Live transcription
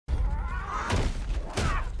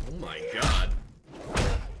my god.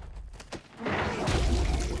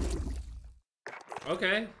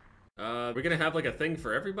 Okay. We're gonna have like a thing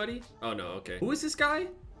for everybody? Oh no, okay. Who is this guy?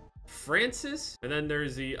 Francis? And then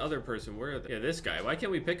there's the other person. Where are they? Yeah, this guy. Why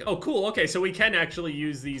can't we pick him? Oh, cool. Okay, so we can actually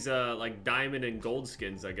use these like diamond and gold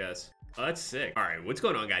skins, I guess. Oh, that's sick. All right, what's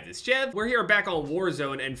going on, guys? It's Jeff. We're here back on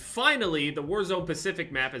Warzone, and finally, the Warzone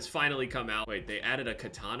Pacific map has finally come out. Wait, they added a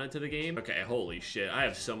katana to the game? Okay, holy shit. I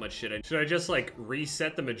have so much shit. Should I just, like,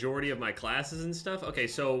 reset the majority of my classes and stuff? Okay,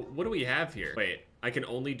 so what do we have here? Wait, I can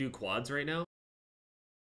only do quads right now?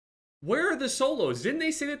 Where are the solos? Didn't they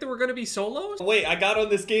say that there were gonna be solos? Wait, I got on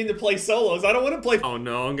this game to play solos. I don't want to play. Oh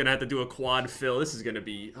no, I'm gonna have to do a quad fill. This is gonna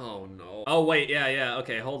be, oh no. Oh wait, yeah,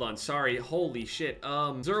 okay, hold on, sorry. Holy shit.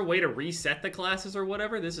 Is there a way to reset the classes or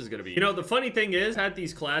whatever? This is gonna be, you know, the funny thing is, I had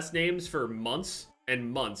these class names for months and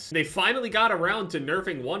months. They finally got around to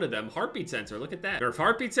nerfing one of them. Heartbeat sensor, look at that. Nerf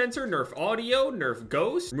heartbeat sensor, nerf audio, nerf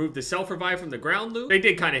ghost, remove the self-revive from the ground loop. They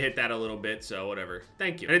did kind of hit that a little bit, so whatever.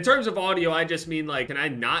 Thank you. And in terms of audio, I just mean, like, can I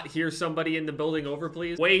not hear somebody in the building over,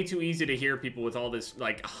 please? Way too easy to hear people with all this,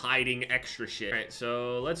 like, hiding extra shit. All right,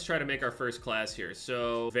 so let's try to make our first class here.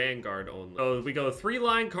 So Vanguard only. So we go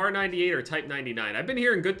 3-line, Car 98, or Type 99. I've been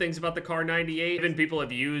hearing good things about the Car 98. Even people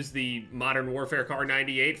have used the Modern Warfare Car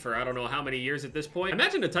 98 for I don't know how many years at this point. I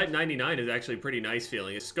imagine the Type 99 is actually pretty nice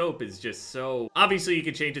feeling. A scope is just so... Obviously, you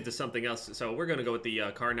could change it to something else, so we're gonna go with the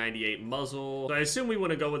Car 98 muzzle. So I assume we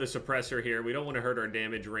want to go with a suppressor here. We don't want to hurt our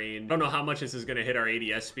damage range. I don't know how much this is gonna hit our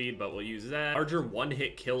ADS speed, but we'll use that. Larger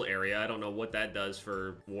one-hit kill area. I don't know what that does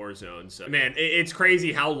for Warzone. So, man, it's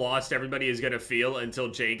crazy how lost everybody is gonna feel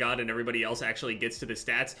until J-God and everybody else actually gets to the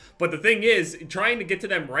stats. But the thing is, trying to get to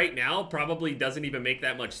them right now probably doesn't even make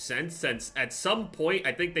that much sense, since at some point,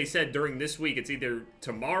 I think they said during this week, it's either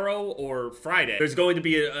tomorrow or Friday, there's going to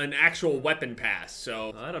be an actual weapon pass.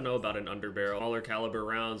 So I don't know about an underbarrel. Smaller caliber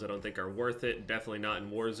rounds I don't think are worth it. Definitely not in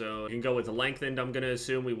Warzone. You can go with lengthened. I'm gonna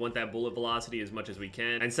assume we want that bullet velocity as much as we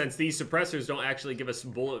can. And since these suppressors don't actually give us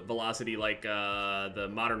bullet velocity like the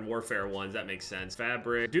Modern Warfare ones, that makes sense.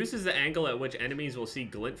 Fabric reduces the angle at which enemies will see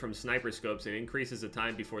glint from sniper scopes and increases the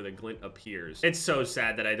time before the glint appears. It's so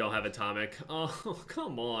sad that I don't have atomic. Oh,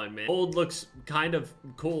 come on, man. Gold looks kind of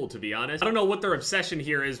cool, to be honest. I don't know what their obsession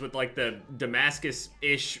here is with like the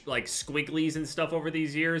Damascus-ish like squigglies and stuff over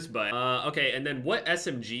these years, but okay, and then what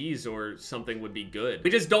SMGs or something would be good? We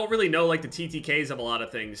just don't really know like the TTKs of a lot of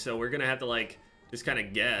things, so we're gonna have to like just kind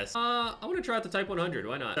of guess. I want to try out the Type 100.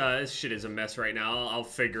 Why not? This shit is a mess right now. I'll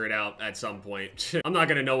figure it out at some point. I'm not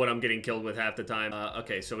gonna know what I'm getting killed with half the time.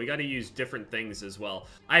 Okay, so we got to use different things as well.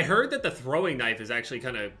 I heard that the throwing knife is actually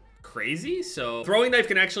kind of crazy. So throwing knife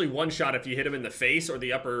can actually one-shot if you hit him in the face or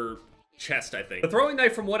the upper chest, I think. The throwing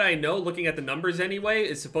knife, from what I know, looking at the numbers anyway,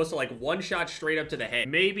 is supposed to like one shot straight up to the head,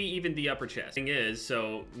 maybe even the upper chest. Thing is,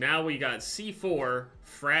 so now we got C4,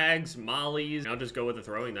 frags, mollies. I'll just go with the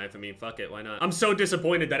throwing knife. I mean, fuck it, why not? I'm so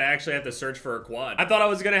disappointed that I actually have to search for a quad. I thought I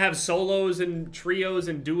was gonna have solos and trios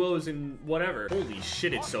and duos and whatever. Holy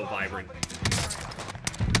shit, it's so vibrant.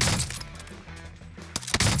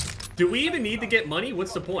 Do we even need to get money?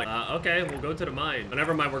 What's the point? Okay, we'll go to the mine. Oh,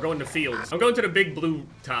 never mind, we're going to fields. I'm going to the big blue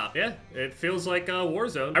top. Yeah, it feels like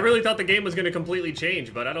Warzone. I really thought the game was gonna completely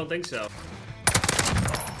change, but I don't think so.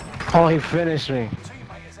 Oh, he finished me.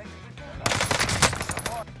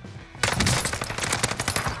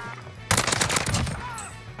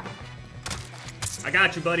 I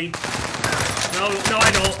got you, buddy. No,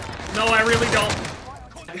 I don't. No, I really don't.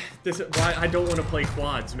 This is why I don't want to play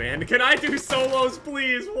quads, man. Can I do solos,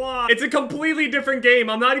 please? Why? It's a completely different game.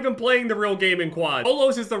 I'm not even playing the real game in quad.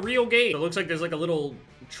 Solos is the real game. It looks like there's like a little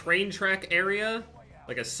train track area,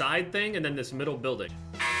 like a side thing, and then this middle building.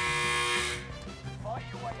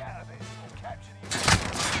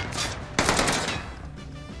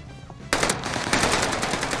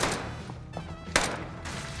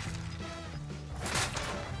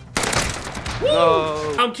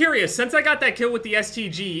 No. I'm curious, since I got that kill with the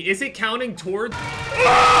STG, is it counting towards...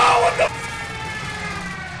 Oh, what the...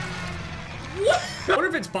 What? I wonder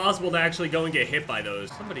if it's possible to actually go and get hit by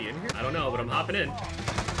those. Somebody in here? I don't know, but I'm hopping in.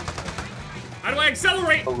 How do I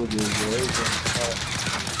accelerate? I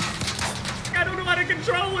don't know how to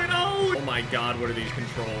control it. Oh my god, what are these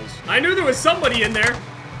controls? I knew there was somebody in there.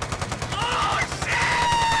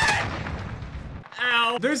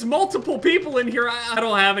 Ow. There's multiple people in here. I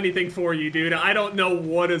don't have anything for you, dude. I don't know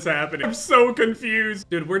what is happening. I'm so confused.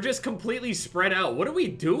 Dude, we're just completely spread out. What are we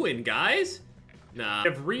doing, guys? Nah. We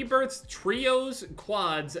have rebirths, trios,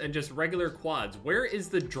 quads, and just regular quads. Where is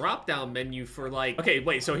the drop-down menu for, like... Okay,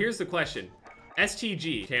 wait, so here's the question.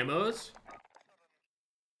 STG. Camos?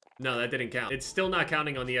 No, that didn't count. It's still not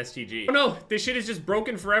counting on the STG. Oh no, this shit is just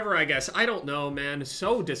broken forever, I guess. I don't know, man.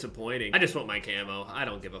 So disappointing. I just want my camo. I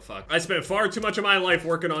don't give a fuck. I spent far too much of my life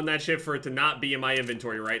working on that shit for it to not be in my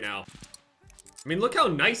inventory right now. I mean, look how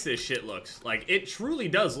nice this shit looks. Like, it truly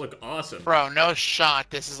does look awesome. Bro, no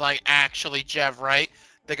shot. This is like actually Jeff, right?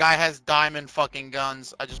 The guy has diamond fucking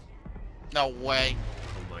guns. No way.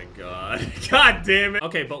 Oh my god. God damn it.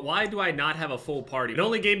 Okay, but why do I not have a full party? It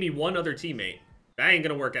only gave me one other teammate. That ain't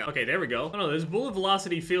gonna work out. Okay, there we go. I don't know, this bullet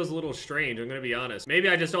velocity feels a little strange, I'm gonna be honest. Maybe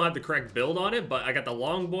I just don't have the correct build on it, but I got the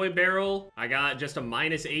long boy barrel. I got just a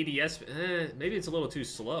minus ADS. Maybe it's a little too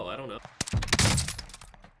slow, I don't know.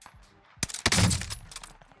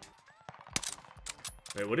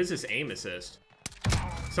 Wait, what is this aim assist?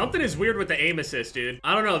 Something is weird with the aim assist, dude.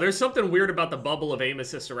 I don't know. There's something weird about the bubble of aim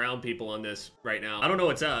assist around people on this right now. I don't know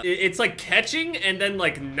what's up. It's like catching and then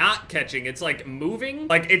like not catching. It's like moving.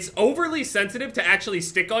 Like it's overly sensitive to actually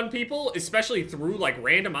stick on people, especially through like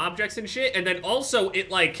random objects and shit. And then also it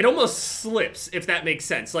almost slips, if that makes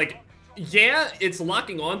sense. Like, yeah, it's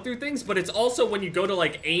locking on through things, but it's also when you go to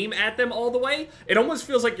like aim at them all the way, it almost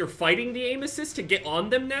feels like you're fighting the aim assist to get on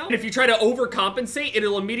them now. And if you try to overcompensate,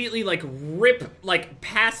 it'll immediately like rip like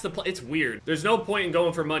past the play. It's weird. There's no point in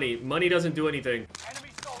going for money. Money doesn't do anything. Enemy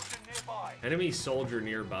soldier nearby. Enemy soldier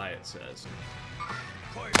nearby, it says.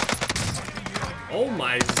 Oh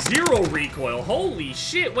my, 0 recoil. Holy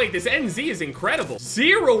shit. Wait, this NZ is incredible.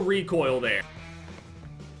 0 recoil there.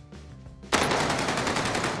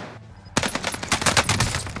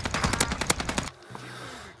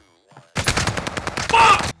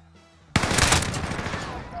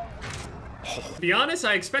 To be honest,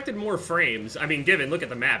 I expected more frames. I mean, look at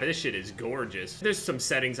the map. This shit is gorgeous. There's some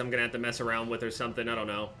settings I'm gonna have to mess around with or something. I don't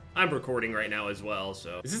know. I'm recording right now as well,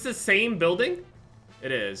 so. Is this the same building?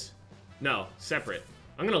 It is. No, separate.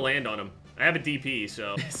 I'm gonna land on him. I have a DP,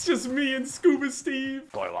 so. It's just me and Scuba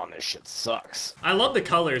Steve. Boil on this shit sucks. I love the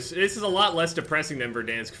colors. This is a lot less depressing than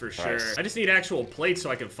Verdansk for sure. Nice. I just need actual plates so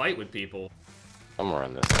I can fight with people. I'm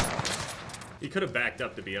running this. He could have backed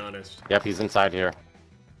up, to be honest. Yep, he's inside here.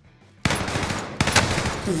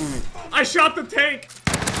 I shot the tank!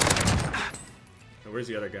 Now, where's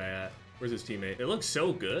the other guy at? Where's his teammate? It looks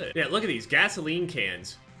so good. Yeah, look at these gasoline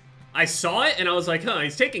cans. I saw it and I was like, huh,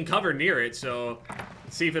 he's taking cover near it, so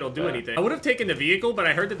let's see if it'll do anything. I would have taken the vehicle, but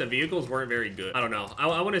I heard that the vehicles weren't very good. I don't know.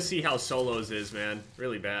 I want to see how Solos is, man.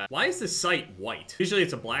 Really bad. Why is this site white? Usually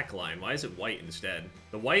it's a black line. Why is it white instead?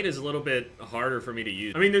 The white is a little bit harder for me to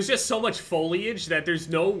use. I mean, there's just so much foliage that there's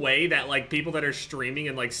no way that like people that are streaming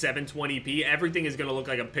in like 720p, everything is gonna look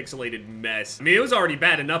like a pixelated mess. I mean, it was already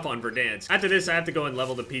bad enough on Verdansk. After this, I have to go and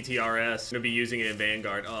level the PTRS. I'm gonna be using it in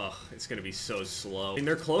Vanguard. Oh, it's gonna be so slow. I mean,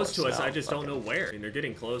 they're close to us. I just don't know where. I mean, they're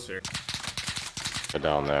getting closer. They're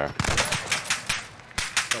down there.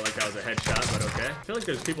 Felt like that was a headshot, but okay. I feel like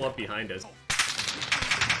there's people up behind us.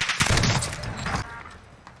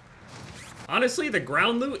 Honestly, the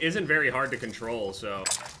ground loot isn't very hard to control, so.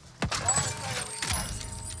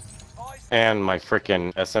 And my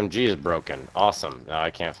freaking SMG is broken. Awesome. Now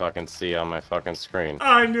I can't fucking see on my fucking screen.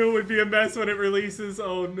 I knew it would be a mess when it releases.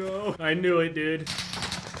 Oh no. I knew it, dude.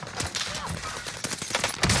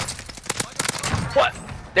 What?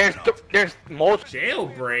 There's most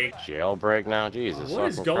Jailbreak? Jailbreak now? Jesus. What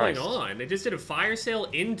is going Christ. on? They just did a fire sale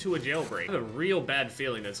into a jailbreak. I have a real bad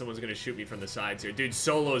feeling that someone's gonna shoot me from the sides here. Dude,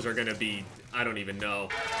 solos are gonna be, I don't even know.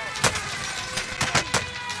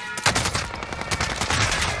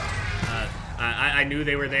 I knew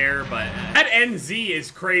they were there, but that NZ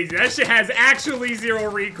is crazy. That shit has actually 0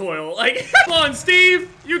 recoil. Like, come on, Steve,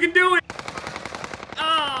 you can do it.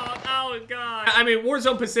 Oh, God. I mean,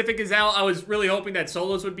 Warzone Pacific is out. I was really hoping that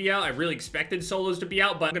Solos would be out. I really expected Solos to be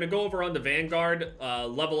out, but I'm gonna go over on the Vanguard,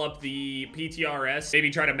 level up the PTRS,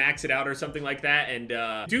 maybe try to max it out or something like that,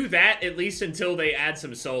 and do that at least until they add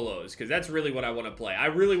some Solos, because that's really what I want to play. I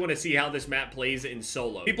really want to see how this map plays in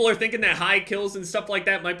Solo. People are thinking that high kills and stuff like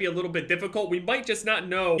that might be a little bit difficult. We might just not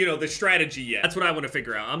know, you know, the strategy yet. That's what I want to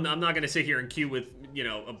figure out. I'm not gonna sit here and queue with, you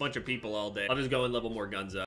know, a bunch of people all day. I'll just go and level more guns up.